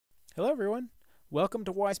Hello everyone, welcome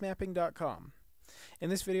to WiseMapping.com. In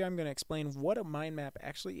this video I'm going to explain what a mind map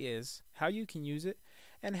actually is, how you can use it,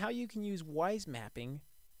 and how you can use WiseMapping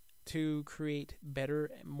to create better,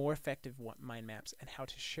 more effective mind maps and how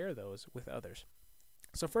to share those with others.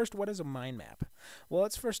 So first, what is a mind map? Well,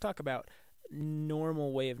 let's first talk about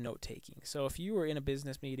normal way of note-taking. So if you were in a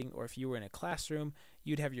business meeting or if you were in a classroom,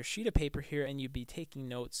 you'd have your sheet of paper here and you'd be taking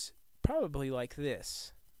notes probably like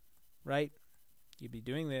this, right? You'd be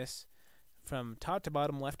doing this from top to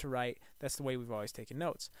bottom, left to right. That's the way we've always taken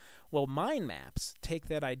notes. Well, mind maps take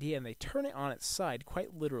that idea and they turn it on its side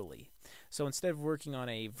quite literally. So instead of working on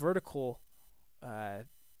a vertical kind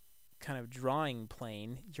of drawing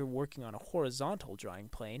plane, you're working on a horizontal drawing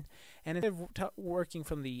plane. And instead of working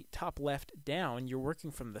from the top left down, you're working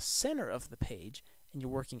from the center of the page and you're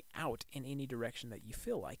working out in any direction that you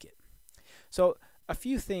feel like it. So a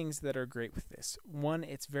few things that are great with this. One,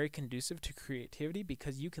 it's very conducive to creativity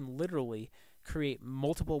because you can literally create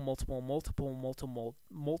multiple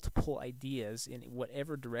ideas in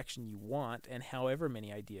whatever direction you want and however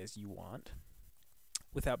many ideas you want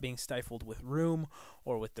without being stifled with room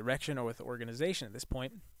or with direction or with organization at this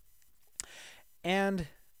point. And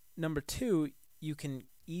number two, you can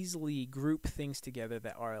easily group things together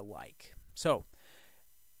that are alike. So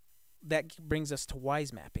that brings us to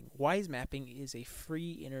WiseMapping. WiseMapping is a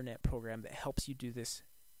free internet program that helps you do this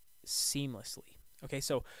seamlessly. Okay,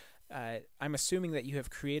 so I'm assuming that you have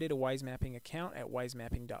created a WiseMapping account at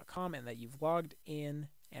WiseMapping.com and that you've logged in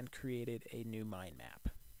and created a new mind map.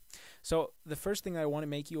 So the first thing I want to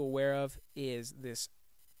make you aware of is this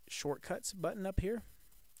shortcuts button up here.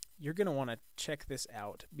 You're going to want to check this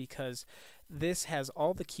out because this has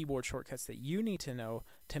all the keyboard shortcuts that you need to know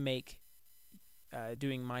to make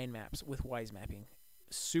doing mind maps with WiseMapping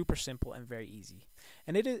super simple and very easy.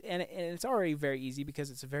 And it's already very easy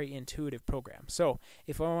because it's a very intuitive program. So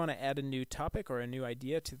if I want to add a new topic or a new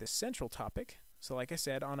idea to the central topic, so like I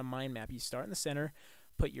said, on a mind map, you start in the center,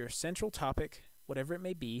 put your central topic, whatever it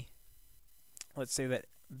may be. Let's say that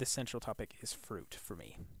the central topic is fruit for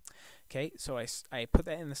me. Okay, so I put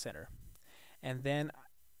that in the center. And then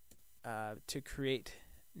to create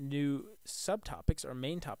new subtopics or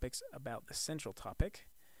main topics about the central topic,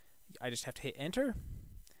 I just have to hit enter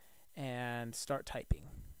and start typing.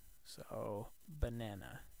 So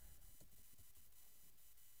banana,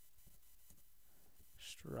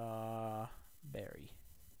 strawberry,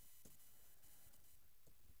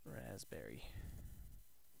 raspberry,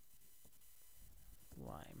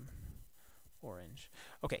 lime, orange.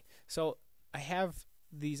 Okay, so I have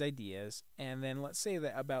these ideas, and then let's say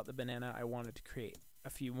that about the banana I wanted to create a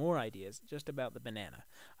few more ideas just about the banana.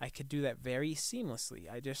 I could do that very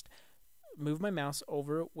seamlessly. I just move my mouse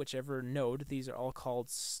over whichever node. These are all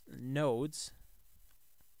called nodes.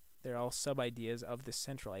 They're all sub-ideas of the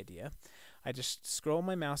central idea. I just scroll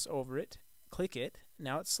my mouse over it, click it,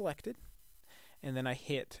 now it's selected, and then I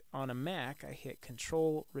hit, on a Mac, I hit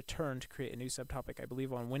Control Return to create a new subtopic. I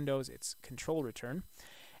believe on Windows it's Control Return.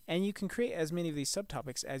 And you can create as many of these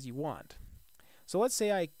subtopics as you want. So let's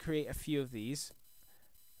say I create a few of these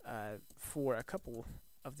for a couple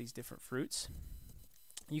of these different fruits.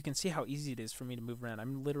 You can see how easy it is for me to move around.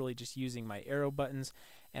 I'm literally just using my arrow buttons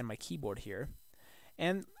and my keyboard here.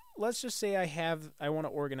 And let's just say I want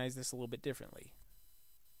to organize this a little bit differently.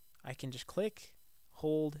 I can just click,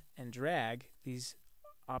 hold, and drag these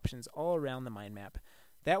options all around the mind map.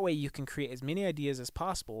 That way you can create as many ideas as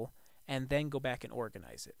possible and then go back and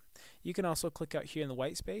organize it. You can also click out here in the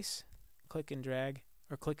white space, click and drag,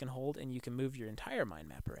 or click and hold, and you can move your entire mind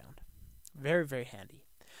map around. Very, very handy.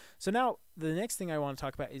 So now the next thing I want to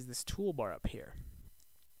talk about is this toolbar up here.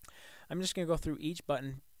 I'm just going to go through each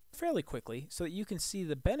button fairly quickly so that you can see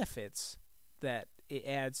the benefits that it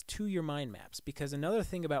adds to your mind maps. Because another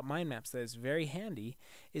thing about mind maps that is very handy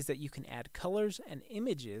is that you can add colors and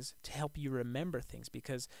images to help you remember things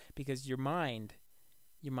because your mind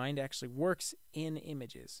actually works in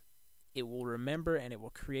images. It will remember and it will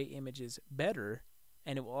create images better,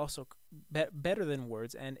 and it will also better than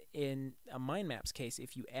words. And in a mind map's case,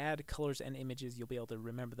 if you add colors and images, you'll be able to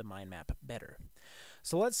remember the mind map better.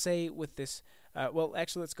 So let's say with this, well,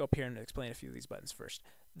 actually, let's go up here and explain a few of these buttons first.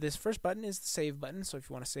 This first button is the save button, so if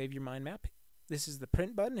you want to save your mind map. This is the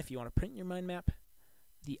print button if you want to print your mind map.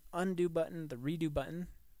 The undo button, the redo button,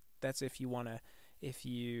 that's if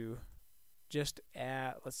you just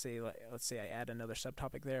add, let's say I add another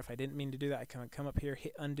subtopic there. If I didn't mean to do that, I can come up here,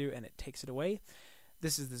 hit undo, and it takes it away.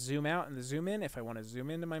 This is the zoom out and the zoom in if I want to zoom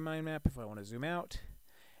into my mind map, if I want to zoom out.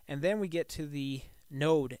 And then we get to the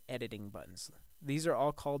node editing buttons. These are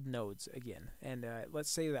all called nodes again. And let's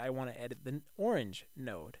say that I want to edit the orange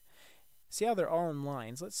node. See how they're all in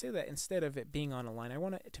lines? Let's say that instead of it being on a line, I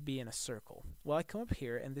want it to be in a circle. Well, I come up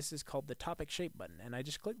here, and this is called the topic shape button, and I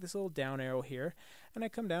just click this little down arrow here, and I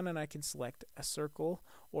come down and I can select a circle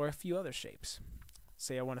or a few other shapes.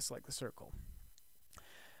 Say I want to select the circle.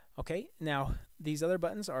 Okay, now these other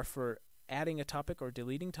buttons are for adding a topic or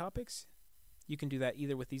deleting topics. You can do that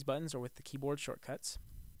either with these buttons or with the keyboard shortcuts.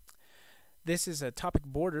 This is a topic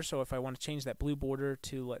border, so if I want to change that blue border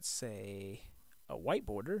to, let's say, a white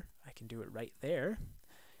border, I can do it right there.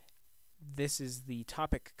 This is the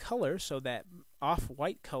topic color, so that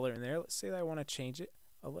off-white color in there. Let's say that I want to change it.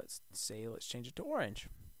 Let's change it to orange.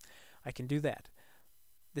 I can do that.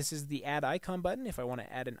 This is the add icon button. If I want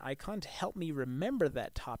to add an icon to help me remember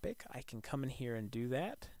that topic, I can come in here and do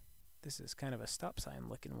that. This is kind of a stop sign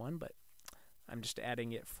looking one, but I'm just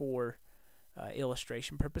adding it for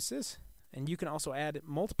illustration purposes. And you can also add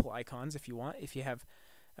multiple icons if you want. If you have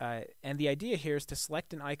and the idea here is to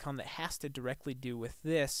select an icon that has to directly do with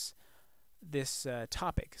this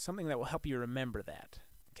topic, something that will help you remember that.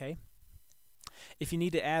 Okay. If you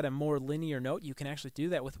need to add a more linear note, you can actually do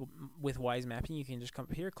that with WiseMapping. You can just come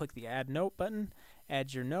up here, click the Add Note button,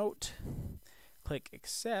 add your note, click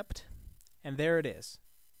Accept, and there it is.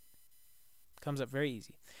 Comes up very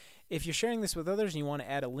easy. If you're sharing this with others and you want to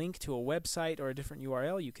add a link to a website or a different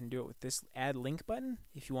URL, you can do it with this Add Link button.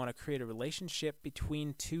 If you want to create a relationship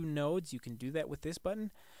between two nodes, you can do that with this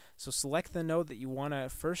button. So select the node that you want to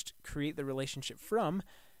first create the relationship from,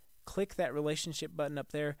 click that relationship button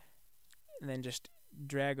up there, and then just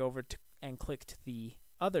drag over to and click to the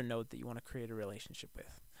other node that you want to create a relationship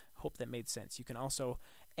with. Hope that made sense. You can also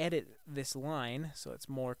edit this line so it's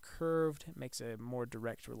more curved, it makes a more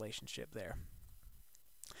direct relationship there.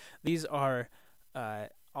 These are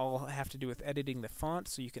all have to do with editing the font,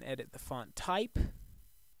 so you can edit the font type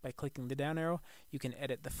by clicking the down arrow. You can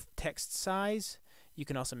edit the text size. You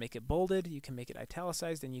can also make it bolded, you can make it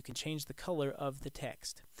italicized, and you can change the color of the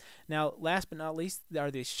text. Now, last but not least, there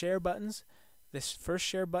are these share buttons. This first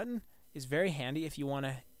share button is very handy if you want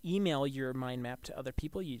to email your mind map to other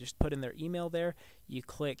people. You just put in their email there. You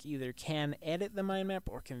click either can edit the mind map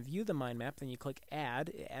or can view the mind map. Then you click add.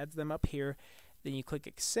 It adds them up here. Then you click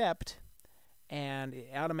accept, and it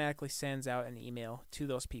automatically sends out an email to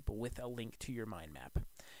those people with a link to your mind map.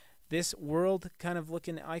 This world kind of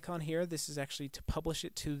looking icon here, this is actually to publish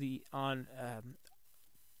it to the on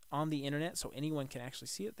the internet, so anyone can actually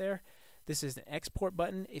see it there. This is an export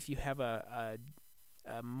button. If you have a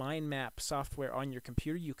mind map software on your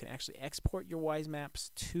computer, you can actually export your Wise Maps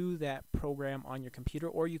to that program on your computer,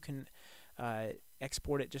 or you can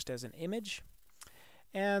export it just as an image.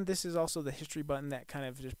 And this is also the history button that kind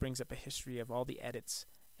of just brings up a history of all the edits,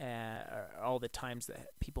 all the times that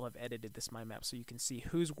people have edited this mind map, so you can see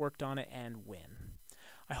who's worked on it and when.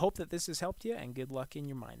 I hope that this has helped you, and good luck in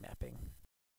your mind mapping.